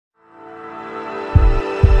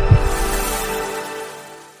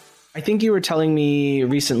I think you were telling me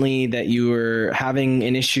recently that you were having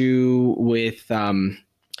an issue with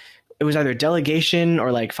it was either delegation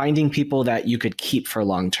or like finding people that you could keep for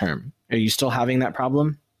long term. Are you still having that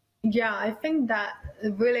problem? Yeah, I think that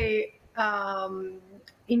really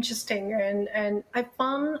interesting, and I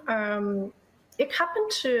found it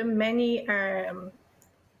happened to many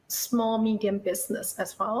small medium business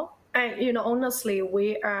as well. And honestly,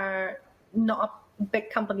 we are not a big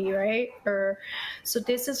company, right? So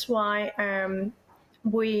this is why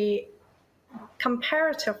we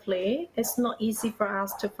comparatively it's not easy for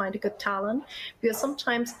us to find a good talent, because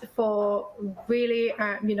sometimes for really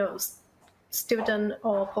student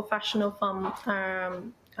or professional from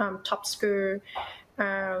top school,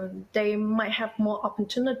 they might have more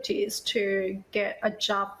opportunities to get a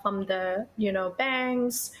job from the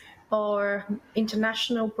banks or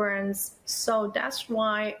international brands. So that's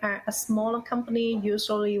why a smaller company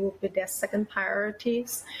usually will be their second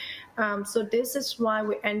priorities. So this is why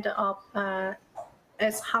we end up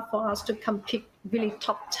it's hard for us to compete really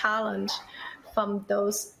top talent from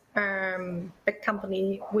those big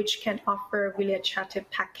company which can offer really attractive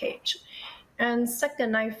package. And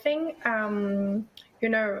second, I think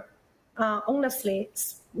honestly,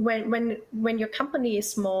 when your company is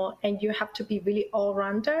small and you have to be really all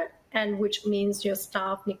rounder, and which means your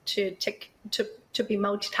staff need to be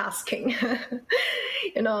multitasking.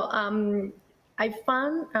 I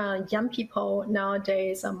find young people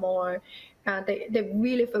nowadays are more they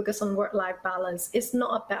really focus on work-life balance. It's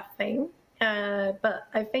not a bad thing, but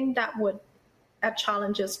I think that would add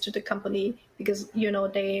challenges to the company, because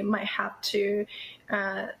they might have to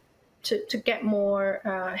get more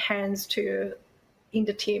hands to in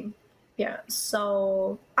the team. Yeah,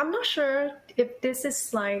 so I'm not sure if this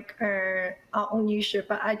is like our own issue,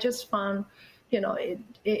 but I just found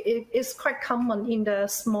it's quite common in the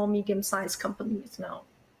small medium-sized companies now.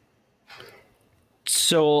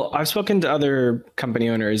 So I've spoken to other company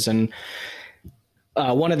owners, and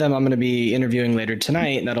one of them I'm going to be interviewing later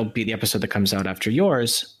tonight, and that'll be the episode that comes out after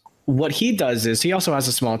yours. What he does is he also has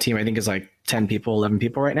a small team. I think it's like 10 people, 11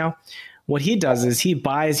 people right now. What he does is he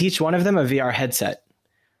buys each one of them a VR headset.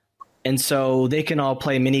 And so they can all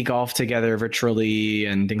play mini golf together virtually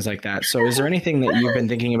and things like that. So is there anything that you've been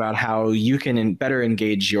thinking about how you can better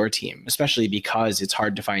engage your team, especially because it's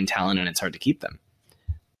hard to find talent and it's hard to keep them?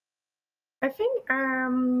 I think,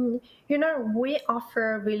 we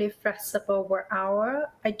offer really flexible work hour.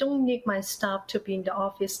 I don't need my staff to be in the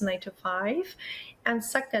office 9 to 5. And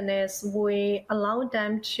second is we allow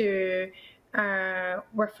them to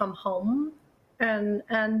work from home.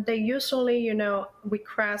 And they usually,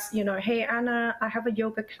 request, hey, Anna, I have a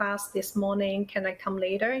yoga class this morning. Can I come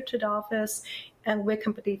later to the office? And we're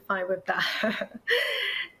completely fine with that.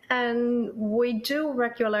 And we do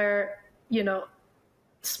regular,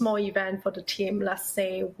 small event for the team. Let's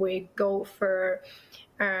say we go for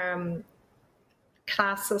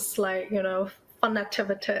classes like, fun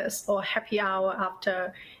activities or happy hour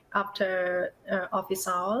after office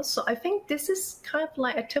hours. So I think this is kind of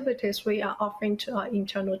like activities we are offering to our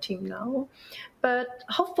internal team now. But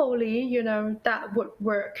hopefully, that would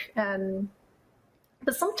work.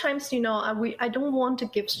 But sometimes, I don't want to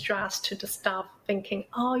give stress to the staff thinking,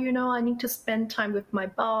 I need to spend time with my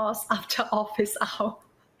boss after office hour.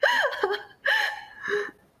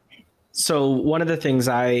 So one of the things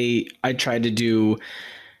I try to do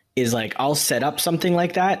is like, I'll set up something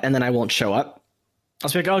like that and then I won't show up. I'll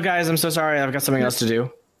be like, oh guys, I'm so sorry. I've got something else to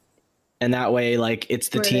do. And that way, like, it's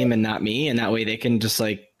the team and not me. And that way they can just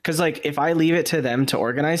like, cause like if I leave it to them to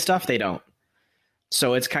organize stuff, they don't.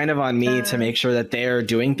 So it's kind of on me to make sure that they're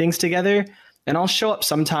doing things together. And I'll show up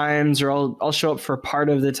sometimes, or I'll show up for part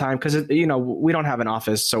of the time, because we don't have an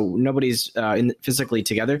office, so nobody's physically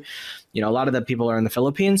together. A lot of the people are in the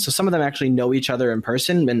Philippines, so some of them actually know each other in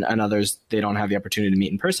person, and others they don't have the opportunity to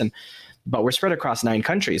meet in person. But we're spread across 9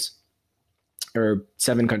 countries or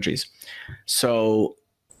 7 countries. So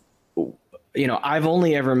I've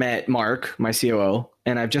only ever met Mark, my COO,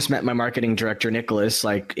 and I've just met my marketing director, Nicholas,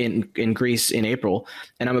 like in Greece in April.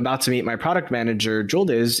 And I'm about to meet my product manager,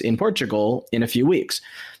 Juldes, in Portugal in a few weeks.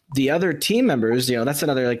 The other team members, that's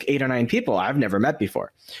another like 8 or 9 people I've never met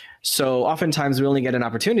before. So oftentimes we only get an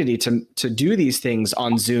opportunity to do these things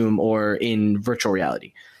on Zoom or in virtual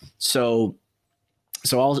reality. So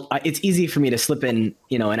it's easy for me to slip in,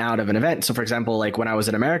 and out of an event. So for example, like when I was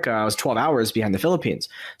in America, I was 12 hours behind the Philippines.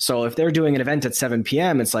 So if they're doing an event at 7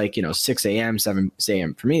 p.m., it's like, 6 a.m., 7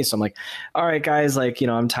 a.m. for me. So I'm like, all right, guys, like,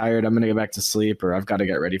 I'm tired. I'm going to go back to sleep, or I've got to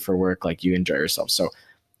get ready for work. Like, you enjoy yourself. So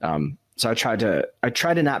I try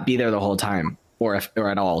to not be there the whole time or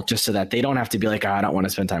at all, just so that they don't have to be like, I don't want to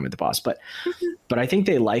spend time with the boss. But but I think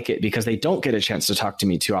they like it because they don't get a chance to talk to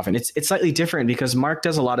me too often. It's slightly different because Mark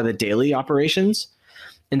does a lot of the daily operations.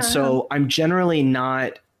 And so I'm generally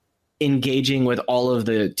not engaging with all of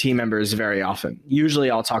the team members very often.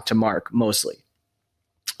 Usually I'll talk to Mark mostly.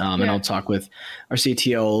 And I'll talk with our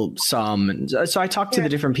CTO some. And so I talk to the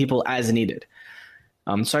different people as needed.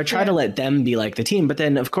 So I try to let them be like the team. But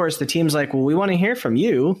then, of course, the team's like, well, we want to hear from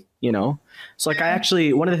you, you know. So like I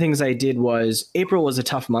actually, one of the things I did was April was a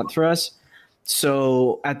tough month for us.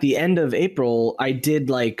 So at the end of April, I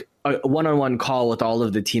did like a one-on-one call with all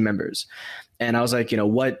of the team members. And I was like, you know,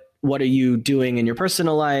 what are you doing in your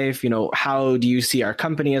personal life? You know, how do you see our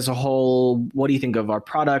company as a whole? What do you think of our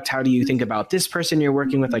product? How do you think about this person you're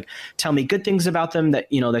working with? Like, tell me good things about them that,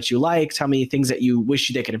 you know, that you like. Tell me things that you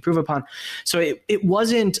wish they could improve upon. So it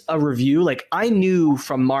wasn't a review. Like I knew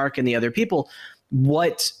from Mark and the other people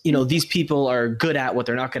what, you know, these people are good at, what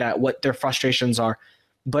they're not good at, what their frustrations are.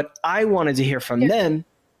 But I wanted to hear from them,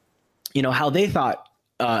 you know, how they thought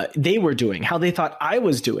they were doing, how they thought I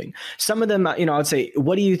was doing. Some of them, you know, I would say,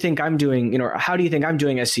 what do you think I'm doing? You know, how do you think I'm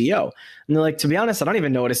doing as CEO? And they're like, to be honest, I don't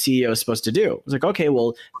even know what a CEO is supposed to do. I was like, okay,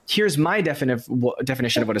 well, here's my definition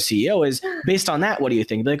of what a CEO is. Based on that, what do you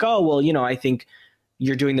think? They're like, oh, well, you know, I think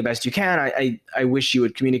you're doing the best you can. I wish you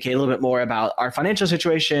would communicate a little bit more about our financial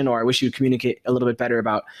situation, or I wish you would communicate a little bit better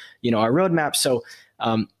about, you know, our roadmap. So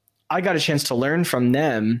I got a chance to learn from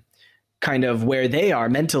them kind of where they are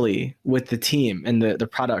mentally with the team and the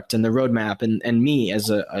product and the roadmap and me as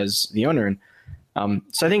the owner. And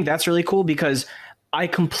so I think that's really cool because I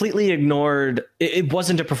completely ignored, it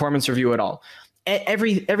wasn't a performance review at all.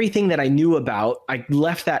 Everything that I knew about, I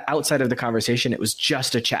left that outside of the conversation. It was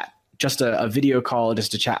just a chat, just a video call,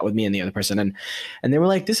 just a chat with me and the other person. And they were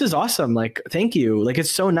like, this is awesome. Like, thank you. Like,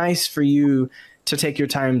 it's so nice for you to take your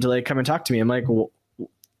time to like come and talk to me. I'm like, well,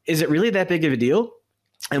 is it really that big of a deal?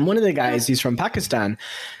 And one of the guys, he's from Pakistan.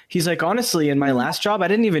 He's like, honestly, in my last job, I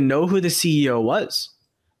didn't even know who the CEO was.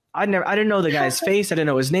 I didn't know the guy's face. I didn't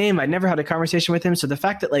know his name. I'd never had a conversation with him. So the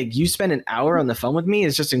fact that like you spent an hour on the phone with me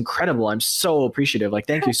is just incredible. I'm so appreciative. Like,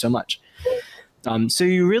 thank you so much. So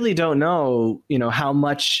you really don't know, you know,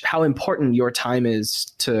 how important your time is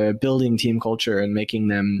to building team culture and making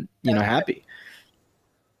them, you know, happy.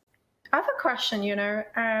 I have a question, you know,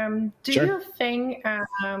 do Sure. you think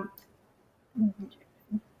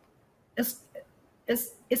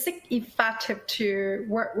is it effective to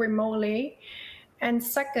work remotely? And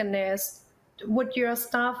second is, would your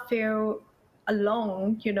staff feel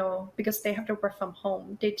alone, you know, because they have to work from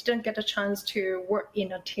home? They didn't get a chance to work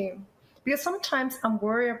in a team. Because sometimes I'm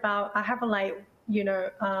worried about, I have like, you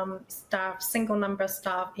know, staff, single number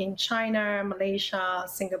staff in China, Malaysia,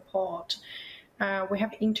 Singapore. We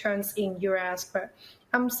have interns in US, but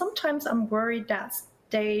sometimes I'm worried that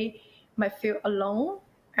they might feel alone.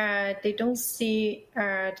 They don't see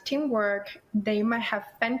teamwork. They might have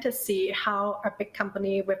fantasy how a big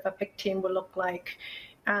company with a big team will look like.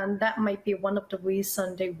 And that might be one of the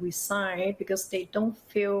reasons they resign, because they don't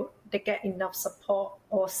feel they get enough support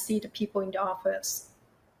or see the people in the office.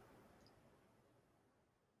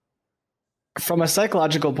 From a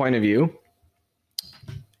psychological point of view,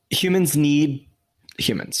 humans need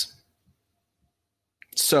humans.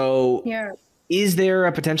 So is there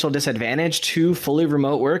a potential disadvantage to fully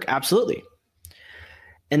remote work? Absolutely.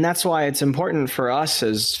 And that's why it's important for us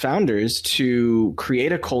as founders to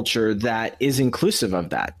create a culture that is inclusive of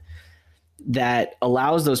that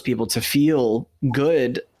allows those people to feel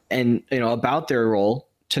good and, you know, about their role,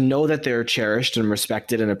 to know that they're cherished and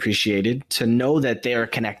respected and appreciated, to know that they are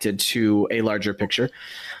connected to a larger picture.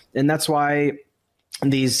 And that's why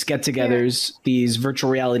these get-togethers, these virtual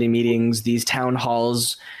reality meetings, these town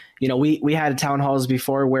halls, you know, we had town halls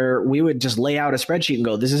before where we would just lay out a spreadsheet and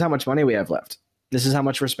go, this is how much money we have left. This is how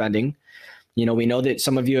much we're spending. You know, we know that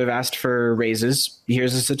some of you have asked for raises.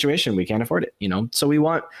 Here's the situation. We can't afford it, you know? So we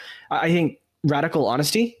want, I think, radical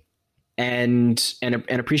honesty and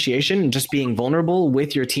appreciation, and just being vulnerable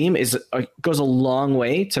with your team goes a long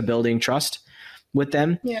way to building trust with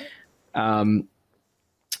them. Yeah.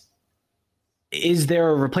 Is there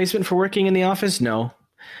a replacement for working in the office? No.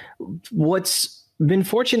 What's been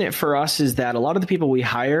fortunate for us is that a lot of the people we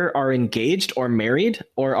hire are engaged or married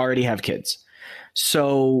or already have kids.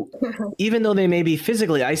 So even though they may be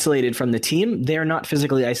physically isolated from the team, they're not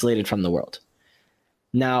physically isolated from the world.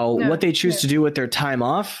 Now, what they choose to do with their time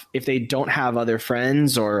off, if they don't have other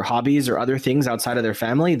friends or hobbies or other things outside of their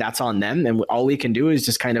family, that's on them. And all we can do is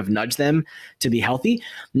just kind of nudge them to be healthy.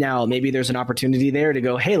 Now, maybe there's an opportunity there to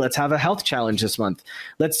go, hey, let's have a health challenge this month.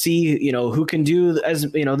 Let's see, you know, who can do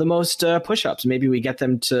the most push-ups. Maybe we get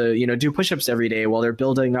them to, you know, do push-ups every day while they're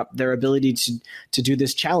building up their ability to do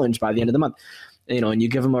this challenge by the end of the month. and you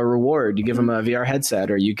give them a reward, you give them a VR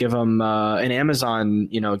headset, or you give them an Amazon,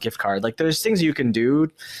 gift card. Like there's things you can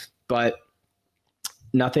do, but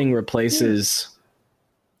nothing replaces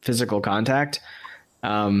physical contact.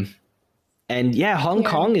 And Hong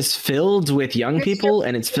Kong is filled with young people,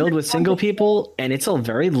 and it's filled with single people, and it's a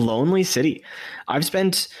very lonely city.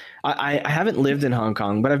 I haven't lived in Hong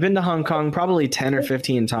Kong, but I've been to Hong Kong probably 10 or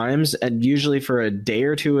 15 times, and usually for a day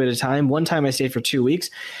or two at a time. One time I stayed for 2 weeks,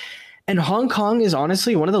 and Hong Kong is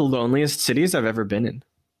honestly one of the loneliest cities I've ever been in.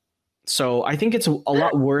 So I think it's a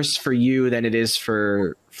lot worse for you than it is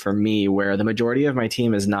for me, where the majority of my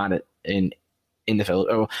team is not in the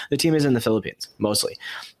Philippines. Oh, the team is in the Philippines mostly.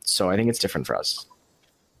 So I think it's different for us.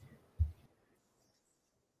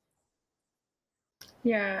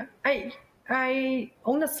 Yeah, I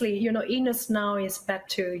honestly, Ines now is back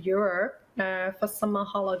to Europe for summer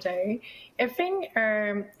holiday. I think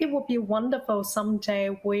it would be wonderful someday.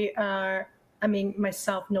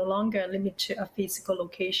 Myself no longer limited to a physical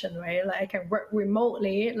location, right? Like I can work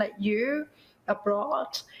remotely, like you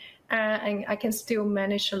abroad, and I can still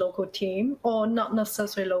manage a local team, or not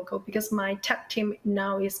necessarily local, because my tech team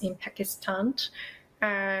now is in Pakistan,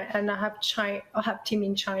 and I have team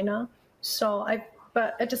in China.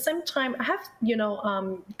 But at the same time, I have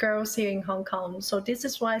girls here in Hong Kong. So this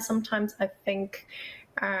is why sometimes I think,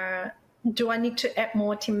 do I need to add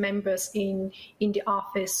more team members in the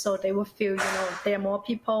office so they will feel there are more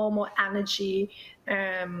people, more energy.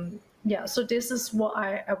 So this is what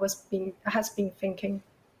I has been thinking.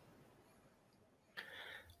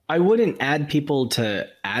 I wouldn't add people to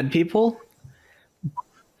add people,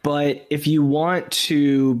 but if you want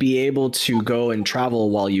to be able to go and travel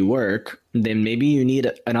while you work, then maybe you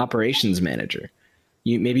need an operations manager.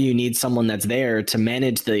 Maybe you need someone that's there to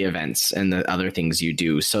manage the events and the other things you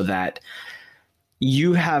do, so that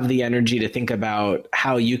you have the energy to think about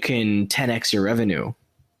how you can 10x your revenue,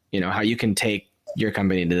 how you can take your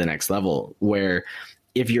company to the next level, where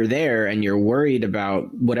if you're there and you're worried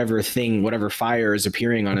about whatever fire is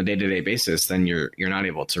appearing on a day-to-day basis, then you're not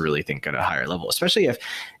able to really think at a higher level. Especially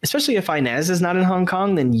if Inez is not in Hong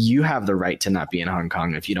Kong, then you have the right to not be in Hong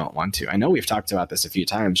Kong if you don't want to. I know we've talked about this a few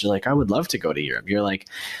times. You're like, I would love to go to Europe. You're like,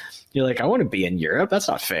 I want to be in Europe. That's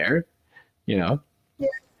not fair. Yeah.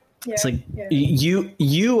 It's like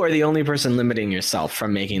you are the only person limiting yourself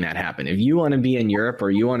from making that happen. If you want to be in Europe,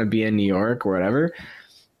 or you want to be in New York or whatever,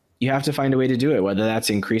 you have to find a way to do it, whether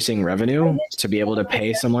that's increasing revenue to be able to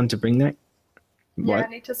pay someone to bring that. Yeah, I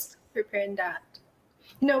need to prepare that.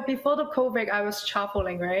 Before the COVID, I was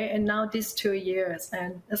traveling, right? And now these 2 years,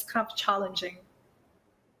 and it's kind of challenging.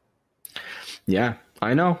 Yeah,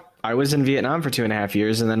 I know. I was in Vietnam for 2.5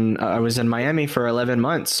 years, and then I was in Miami for 11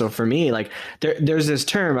 months. So for me, like there's this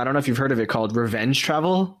term, I don't know if you've heard of it, called revenge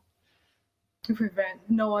travel. Revenge?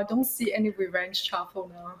 No, I don't see any revenge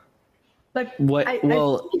travel now. Like what? I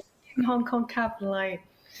in Hong Kong kind of like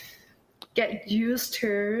get used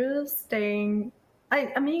to staying. I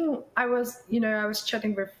was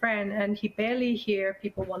chatting with a friend, and he barely hear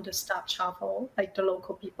people want to start travel, like the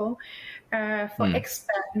local people. For expat,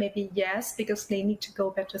 maybe yes, because they need to go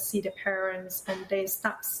back to see their parents, and they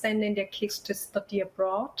start sending their kids to study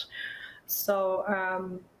abroad. So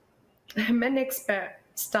many expats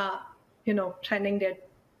start, planning their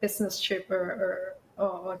business trip or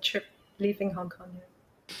trip leaving Hong Kong.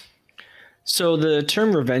 So the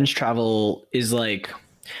term revenge travel is like,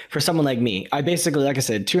 for someone like me, I basically, like I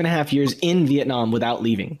said, 2.5 years in Vietnam without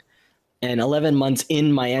leaving, and 11 months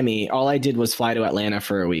in Miami. All I did was fly to Atlanta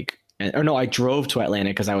for a week. I drove to Atlanta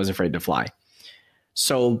because I was afraid to fly.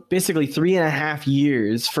 So basically 3.5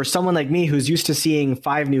 years for someone like me who's used to seeing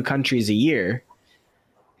 5 new countries a year.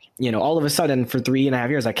 All of a sudden for 3.5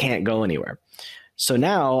 years, I can't go anywhere. So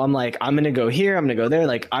now I'm like, I'm going to go here, I'm going to go there.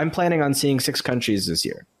 Like I'm planning on seeing 6 countries this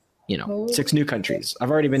year. 6 new countries. I've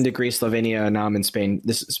already been to Greece, Slovenia, and now I'm in Spain.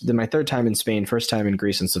 This is my 3rd time in Spain, 1st time in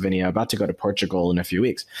Greece and Slovenia, about to go to Portugal in a few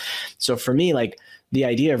weeks. So for me, like the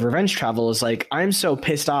idea of revenge travel is like, I'm so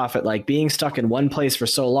pissed off at like being stuck in one place for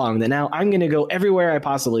so long that now I'm going to go everywhere I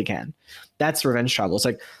possibly can. That's revenge travel. It's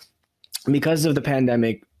like, because of the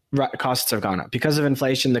pandemic, costs have gone up. Because of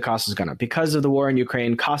inflation, the cost has gone up. Because of the war in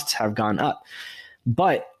Ukraine, costs have gone up.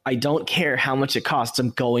 But I don't care how much it costs.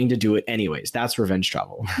 I'm going to do it anyways. That's revenge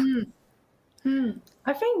travel.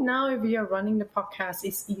 I think now if you're running the podcast,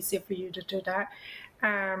 it's easier for you to do that.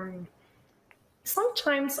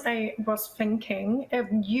 Sometimes I was thinking, if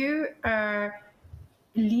you are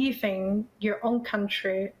leaving your own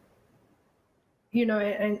country,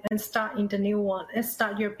 and start in the new one, and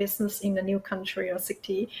start your business in the new country or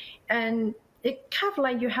city, and it kind of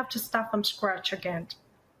like you have to start from scratch again.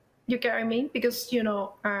 You get what I mean? Because,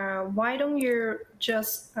 why don't you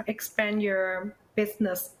just expand your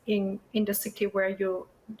business in the city where you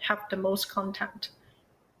have the most content?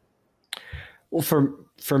 Well,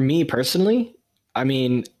 for me personally, I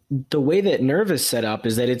mean, the way that Nerve is set up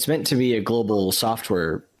is that it's meant to be a global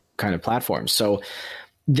software kind of platform. So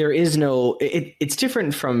there is no it's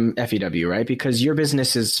different from FEW, right? Because your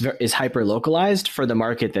business is hyper localized for the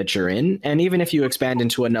market that you're in, and even if you expand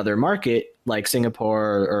into another market like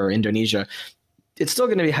Singapore or Indonesia, it's still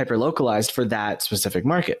going to be hyper localized for that specific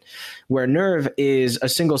market. Where Nerve is a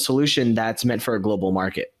single solution that's meant for a global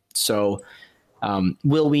market. So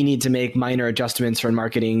will we need to make minor adjustments for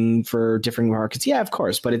marketing for different markets? Yeah, of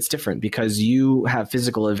course, but it's different because you have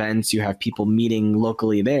physical events, you have people meeting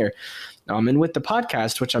locally there. And with the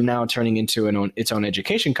podcast, which I'm now turning into its own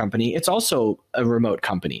education company, it's also a remote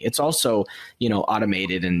company. It's also,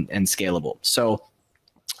 automated and scalable. So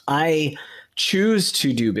I choose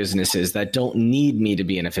to do businesses that don't need me to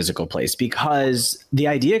be in a physical place, because the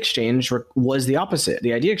Idea Exchange was the opposite.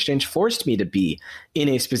 The Idea Exchange forced me to be in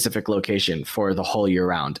a specific location for the whole year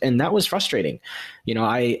round. And that was frustrating.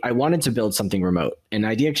 I wanted to build something remote, and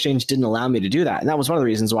Idea Exchange didn't allow me to do that. And that was one of the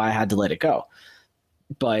reasons why I had to let it go.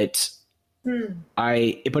 But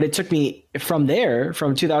it took me from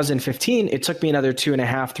 2015, it took me another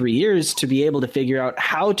 2.5, 3 years to be able to figure out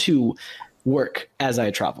how to work as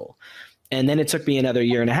I travel. And then it took me another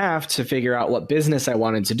 1.5 years to figure out what business I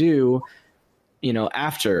wanted to do,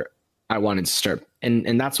 after I wanted to start.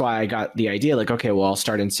 And that's why I got the idea, like, okay, well, I'll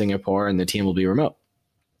start in Singapore and the team will be remote.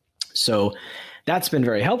 So that's been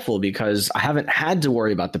very helpful because I haven't had to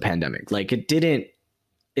worry about the pandemic. Like it didn't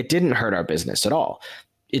hurt our business at all.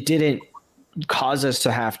 It didn't cause us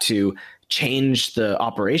to have to change the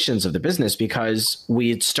operations of the business because we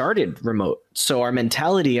had started remote. So our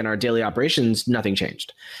mentality and our daily operations, nothing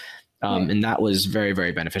changed. And that was very,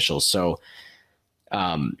 very beneficial. So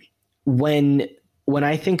when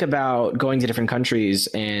I think about going to different countries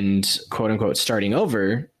and quote unquote starting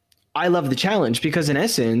over, I love the challenge because in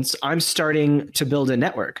essence, I'm starting to build a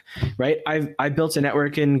network, right? I built a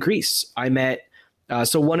network in Greece. I met,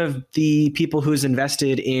 so one of the people who's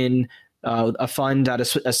invested in a fund out of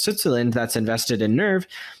Switzerland that's invested in Nerve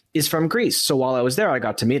is from Greece. So while I was there, I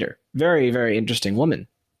got to meet her. Very, very interesting woman.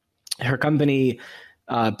 Her company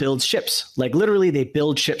builds ships. Like literally they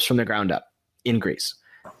build ships from the ground up in Greece.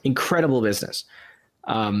 Incredible business.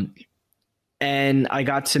 And I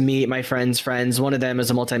got to meet my friend's friends. One of them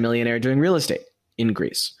is a multimillionaire doing real estate in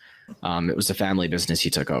Greece. It was a family business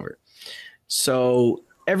he took over. So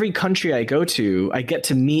every country I go to, I get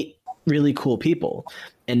to meet really cool people.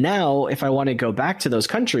 And now if I want to go back to those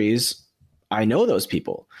countries, I know those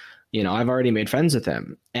people. I've already made friends with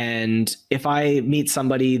them. And if I meet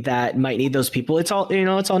somebody that might need those people, it's all,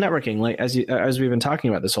 it's all networking. Like as we've been talking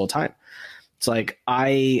about this whole time, it's like,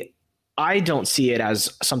 I don't see it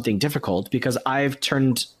as something difficult because I've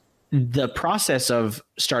turned the process of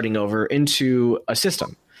starting over into a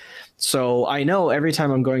system. So I know every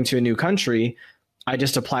time I'm going to a new country, I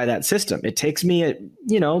just apply that system. It takes me,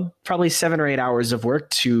 probably 7 or 8 hours of work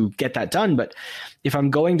to get that done. But if I'm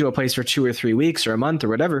going to a place for 2 or 3 weeks or a month or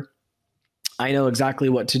whatever, I know exactly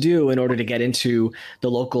what to do in order to get into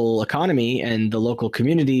the local economy and the local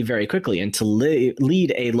community very quickly and to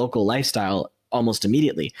lead a local lifestyle almost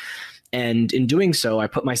immediately. And in doing so, I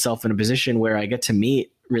put myself in a position where I get to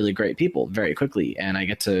meet really great people very quickly, and I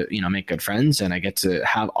get to, make good friends, and I get to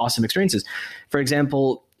have awesome experiences. For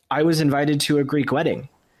example, I was invited to a Greek wedding.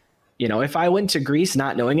 If I went to Greece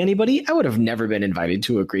not knowing anybody, I would have never been invited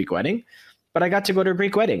to a Greek wedding. But I got to go to a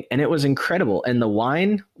Greek wedding, and it was incredible. And the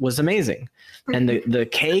wine was amazing. And the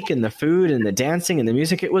cake and the food and the dancing and the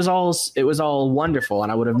music, it was all wonderful.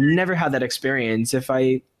 And I would have never had that experience if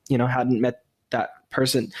I, hadn't met that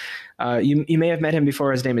person. You may have met him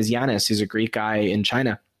before. His name is Yanis. He's a Greek guy in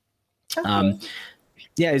China. Okay.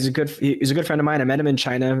 Yeah, he's a good friend of mine. I met him in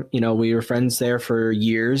China. We were friends there for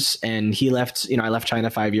years, and he left, I left China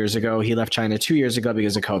 5 years ago. He left China 2 years ago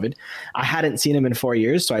because of COVID. I hadn't seen him in 4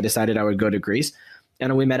 years, so I decided I would go to Greece,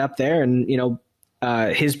 and we met up there. And,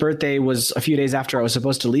 his birthday was a few days after I was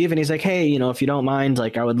supposed to leave. And he's like, hey, if you don't mind,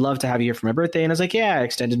 like, I would love to have you here for my birthday. And I was like, yeah, I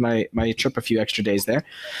extended my trip a few extra days there.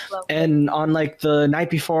 And on like the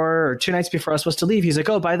night before or 2 nights before I was supposed to leave, he's like,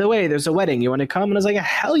 oh, by the way, there's a wedding. You want to come? And I was like,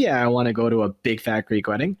 hell yeah, I want to go to a big fat Greek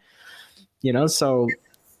wedding. So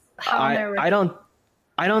I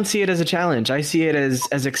don't see it as a challenge. I see it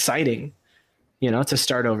as exciting, to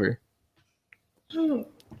start over.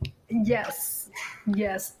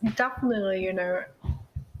 Yes, definitely.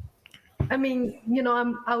 I mean,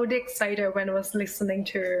 I was excited when I was listening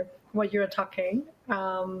to what you were talking.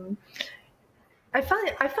 I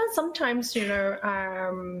find sometimes,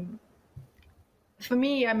 for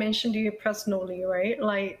me, I mentioned to you personally, right?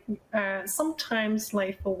 Like sometimes,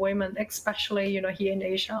 like for women, especially here in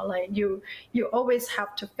Asia, like you always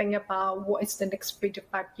have to think about what is the next 3 to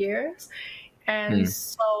 5 years, and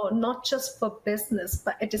so not just for business,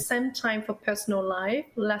 but at the same time for personal life.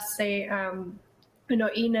 Let's say,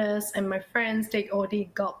 Ines and my friends, they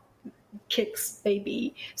already got kids,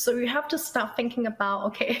 baby. So you have to start thinking about,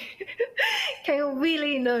 okay, can you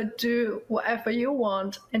really do whatever you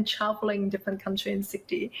want and traveling different country and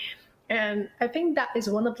city? And I think that is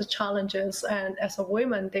one of the challenges. And as a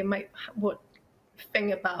woman, they would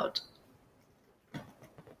think about.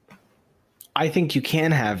 I think you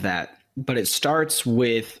can have that, but it starts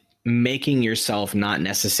with making yourself not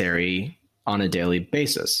necessary on a daily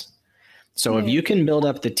basis. So if you can build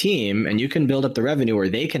up the team and you can build up the revenue, or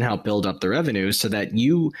they can help build up the revenue so that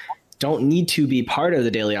you don't need to be part of the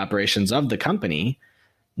daily operations of the company,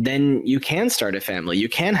 then you can start a family, you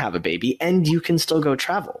can have a baby, and you can still go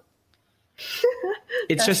travel.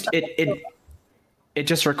 It's just, it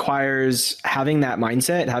just requires having that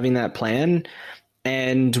mindset, having that plan,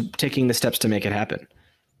 and taking the steps to make it happen.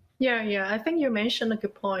 Yeah. I think you mentioned a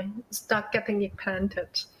good point. Start getting it planted.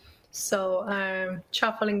 So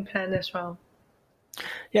traveling plan as well.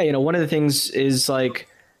 Yeah, one of the things is like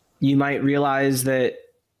you might realize that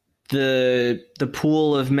the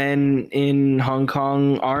pool of men in Hong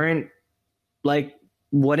Kong aren't like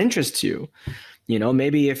what interests you.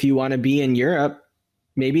 Maybe if you want to be in Europe,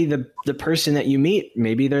 maybe the person that you meet,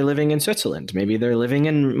 maybe they're living in Switzerland, maybe they're living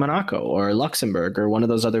in Monaco or Luxembourg or one of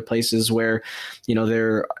those other places where,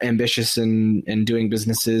 they're ambitious and doing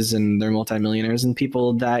businesses and they're multimillionaires and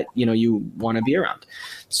people that, you want to be around.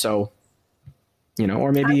 So,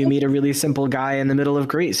 or maybe you meet a really simple guy in the middle of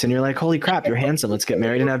Greece and you're like, holy crap, you're handsome. Let's get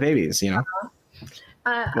married and have babies, I'm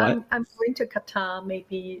going to Qatar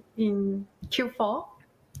maybe in Q4.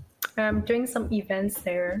 I'm doing some events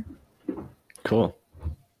there. Cool.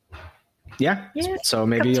 Yeah. So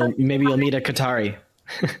maybe you'll meet a Qatari.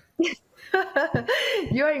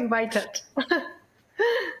 You're invited.